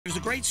There's a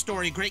great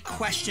story, great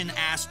question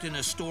asked in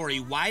a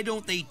story. Why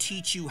don't they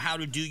teach you how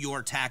to do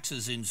your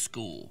taxes in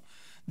school?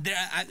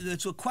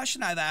 It's a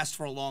question I've asked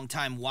for a long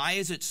time. Why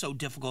is it so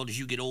difficult as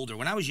you get older?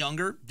 When I was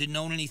younger, didn't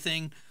own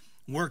anything,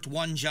 worked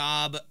one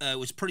job. It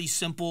was pretty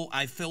simple.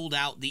 I filled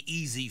out the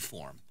easy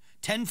form.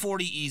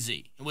 1040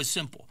 easy. It was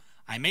simple.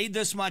 I made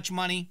this much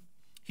money.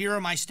 Here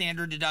are my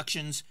standard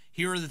deductions.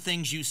 Here are the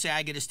things you say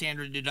I get a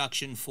standard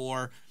deduction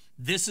for.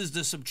 This is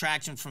the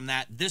subtraction from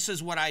that. This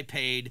is what I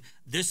paid.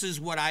 This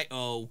is what I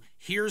owe.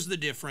 Here's the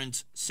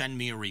difference. Send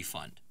me a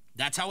refund.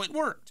 That's how it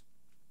worked.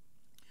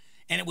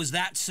 And it was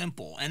that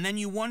simple. And then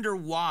you wonder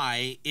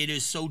why it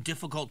is so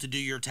difficult to do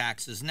your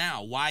taxes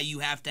now, why you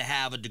have to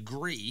have a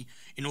degree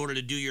in order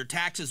to do your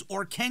taxes,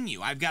 or can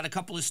you? I've got a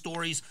couple of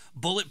stories.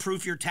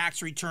 Bulletproof your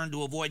tax return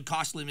to avoid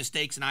costly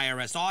mistakes in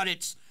IRS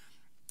audits.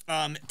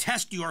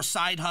 Test your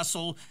side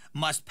hustle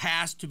must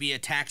pass to be a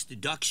tax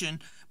deduction.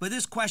 But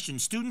this question,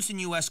 students in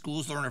U.S.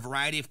 schools learn a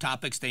variety of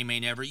topics they may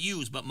never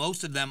use, but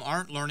most of them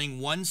aren't learning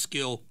one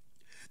skill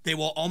they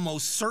will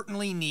almost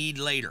certainly need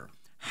later: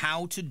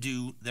 how to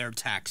do their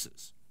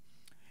taxes.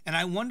 And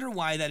I wonder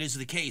why that is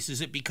the case.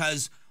 Is it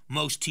because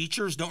most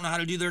teachers don't know how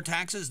to do their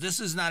taxes? This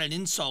is not an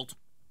insult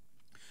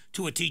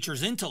to a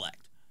teacher's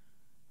intellect.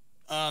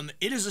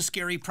 It is a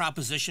scary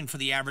proposition for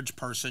the average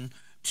person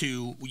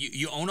to,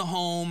 you own a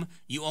home,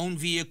 you own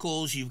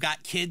vehicles, you've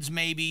got kids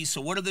maybe,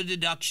 so what are the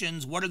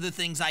deductions? What are the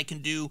things I can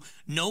do?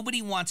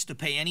 Nobody wants to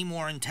pay any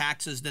more in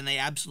taxes than they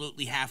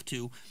absolutely have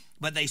to,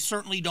 but they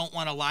certainly don't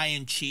want to lie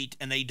and cheat,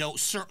 and they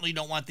certainly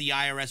don't want the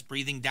IRS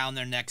breathing down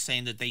their neck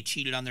saying that they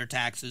cheated on their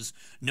taxes.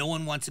 No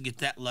one wants to get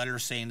that letter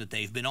saying that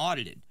they've been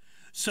audited.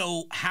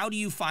 So how do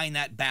you find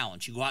that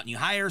balance? You go out and you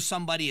hire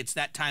somebody. It's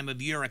that time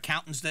of year.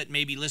 Accountants that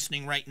may be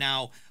listening right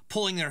now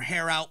pulling their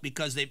hair out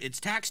because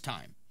it's tax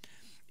time.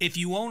 If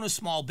you own a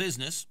small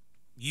business,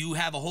 you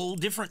have a whole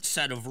different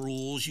set of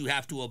rules you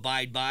have to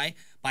abide by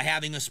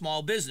having a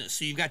small business.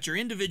 So you've got your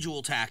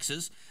individual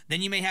taxes,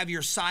 then you may have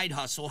your side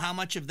hustle. How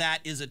much of that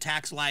is a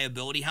tax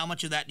liability? How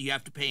much of that do you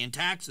have to pay in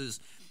taxes?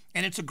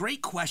 And it's a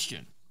great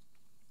question.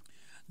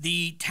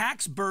 The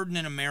tax burden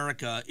in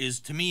America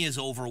to me, is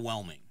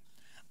overwhelming.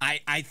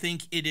 I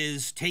think it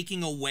is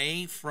taking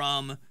away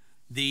from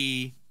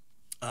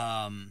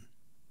I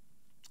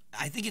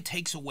think it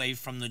takes away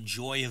from the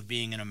joy of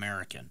being an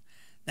American.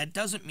 That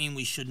doesn't mean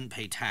we shouldn't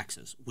pay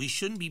taxes. We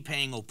shouldn't be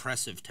paying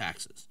oppressive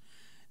taxes.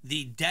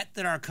 The debt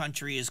that our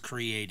country is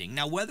creating,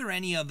 now whether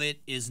any of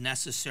it is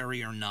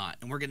necessary or not,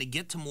 and we're going to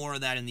get to more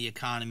of that in the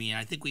economy, and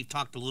I think we've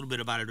talked a little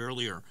bit about it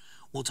earlier.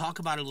 We'll talk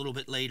about it a little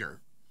bit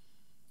later.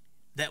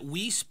 That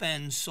we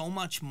spend so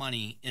much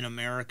money in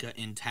America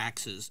in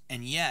taxes,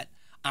 and yet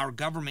our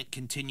government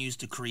continues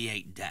to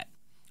create debt.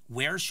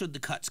 Where should the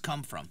cuts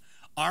come from?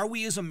 Are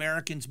we as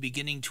Americans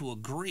beginning to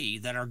agree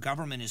that our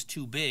government is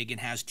too big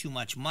and has too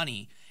much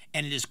money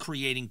and it is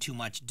creating too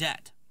much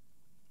debt?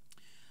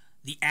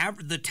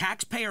 The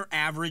taxpayer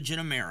average in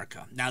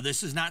America, now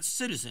this is not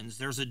citizens.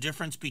 There's a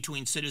difference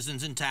between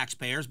citizens and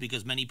taxpayers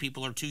because many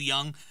people are too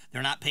young.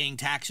 They're not paying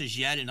taxes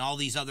yet and all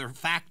these other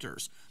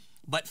factors.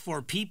 But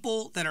for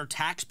people that are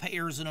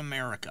taxpayers in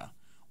America,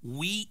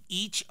 we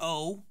each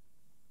owe,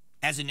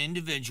 as an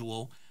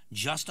individual,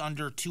 just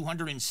under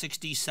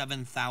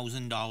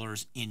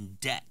 $267,000 in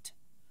debt.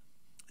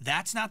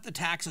 That's not the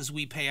taxes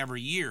we pay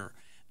every year.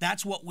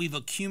 That's what we've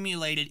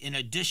accumulated in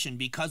addition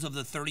because of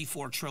the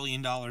 $34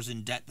 trillion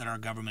in debt that our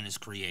government has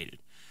created.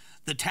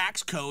 The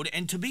tax code,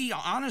 and to be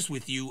honest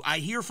with you, I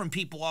hear from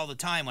people all the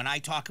time when I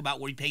talk about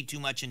we pay too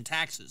much in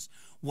taxes.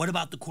 What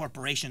about the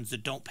corporations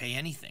that don't pay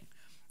anything?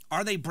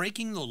 Are they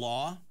breaking the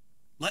law?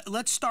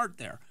 Let's start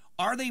there.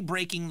 Are they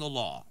breaking the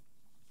law?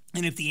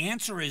 And if the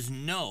answer is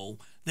no,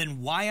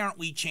 then why aren't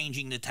we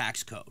changing the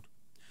tax code?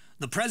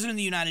 The President of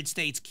the United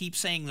States keeps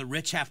saying the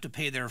rich have to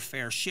pay their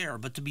fair share,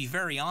 but to be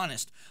very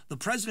honest, the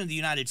President of the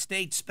United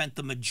States spent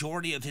the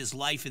majority of his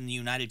life in the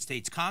United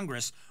States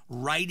Congress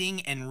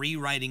writing and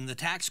rewriting the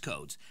tax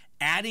codes,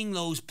 adding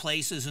those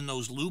places and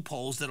those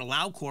loopholes that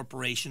allow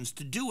corporations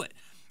to do it.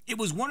 It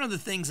was one of the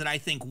things that I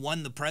think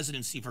won the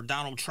presidency for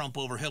Donald Trump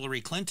over Hillary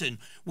Clinton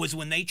was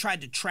when they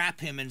tried to trap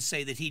him and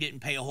say that he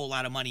didn't pay a whole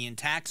lot of money in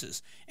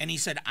taxes. And he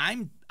said,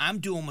 I'm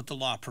doing what the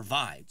law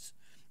provides.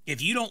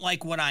 If you don't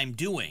like what I'm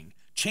doing,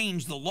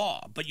 change the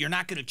law. But you're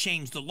not going to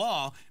change the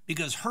law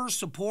because her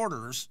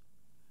supporters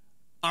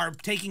are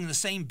taking the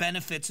same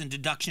benefits and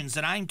deductions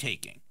that I'm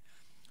taking.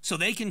 So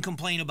they can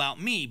complain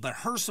about me, but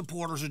her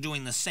supporters are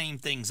doing the same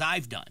things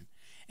I've done.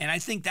 And I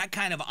think that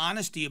kind of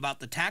honesty about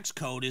the tax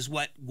code is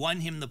what won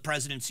him the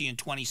presidency in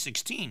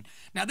 2016.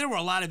 Now, there were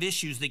a lot of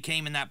issues that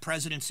came in that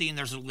presidency, and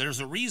there's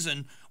a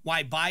reason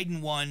why Biden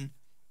won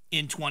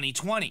in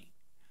 2020.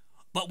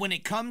 But when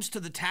it comes to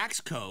the tax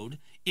code,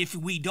 if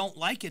we don't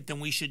like it, then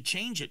we should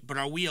change it. But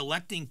are we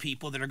electing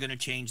people that are going to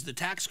change the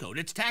tax code?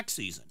 It's tax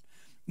season.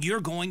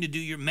 You're going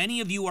to many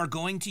of you are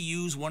going to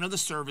use one of the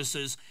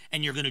services,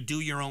 and you're going to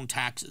do your own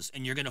taxes.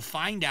 And you're going to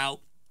find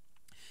out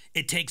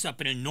it takes up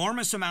an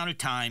enormous amount of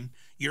time.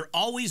 You're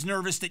always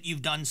nervous that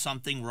you've done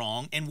something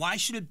wrong. And why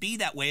should it be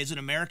that way as an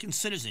American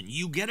citizen?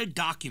 You get a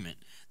document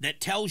that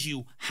tells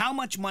you how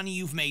much money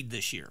you've made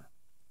this year.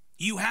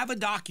 You have a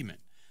document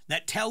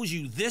that tells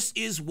you this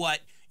is what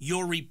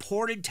your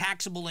reported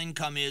taxable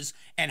income is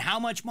and how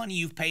much money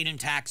you've paid in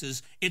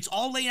taxes. It's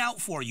all laid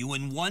out for you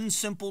in one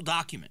simple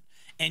document.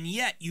 And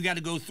yet you got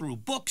to go through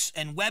books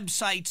and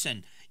websites,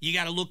 and you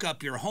got to look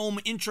up your home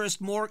interest,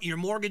 your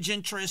mortgage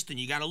interest, and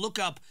you got to look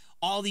up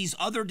all these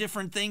other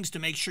different things to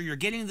make sure you're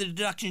getting the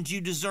deductions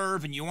you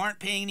deserve and you aren't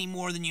paying any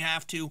more than you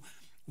have to.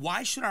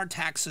 Why should our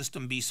tax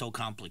system be so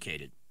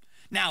complicated?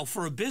 Now,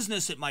 for a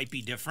business, it might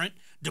be different.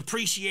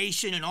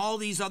 Depreciation and all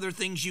these other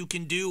things you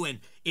can do. And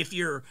if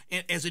you're,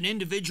 as an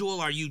individual,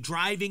 are you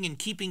driving and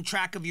keeping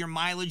track of your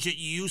mileage that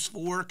you use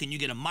for work, and you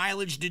get a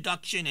mileage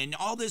deduction and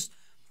all this?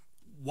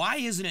 Why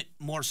isn't it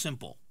more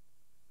simple?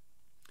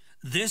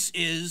 This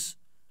is,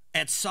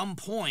 at some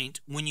point,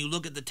 when you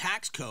look at the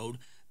tax code,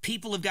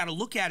 people have got to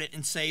look at it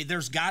and say,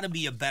 there's got to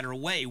be a better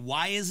way.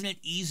 Why isn't it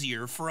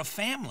easier for a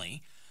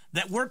family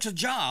that works a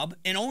job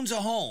and owns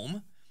a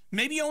home,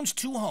 maybe owns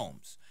 2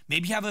 homes,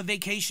 maybe you have a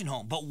vacation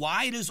home, but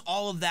why does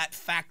all of that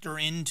factor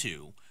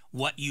into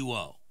what you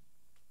owe?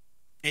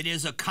 It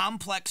is a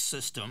complex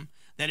system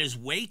that is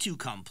way too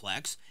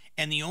complex,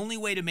 and the only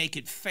way to make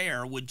it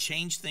fair would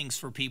change things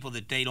for people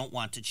that they don't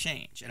want to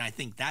change. And I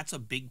think that's a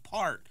big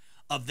part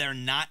of their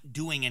not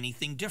doing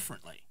anything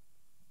differently.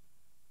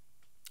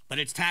 But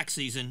it's tax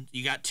season.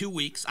 You got 2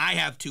 weeks. I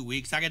have 2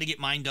 weeks. I got to get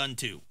mine done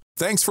too.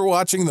 Thanks for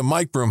watching the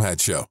Mike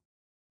Broomhead Show.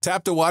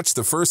 Tap to watch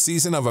the first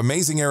season of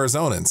Amazing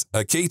Arizonans, a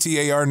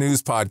KTAR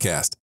News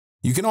podcast.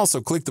 You can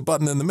also click the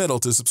button in the middle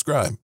to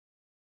subscribe.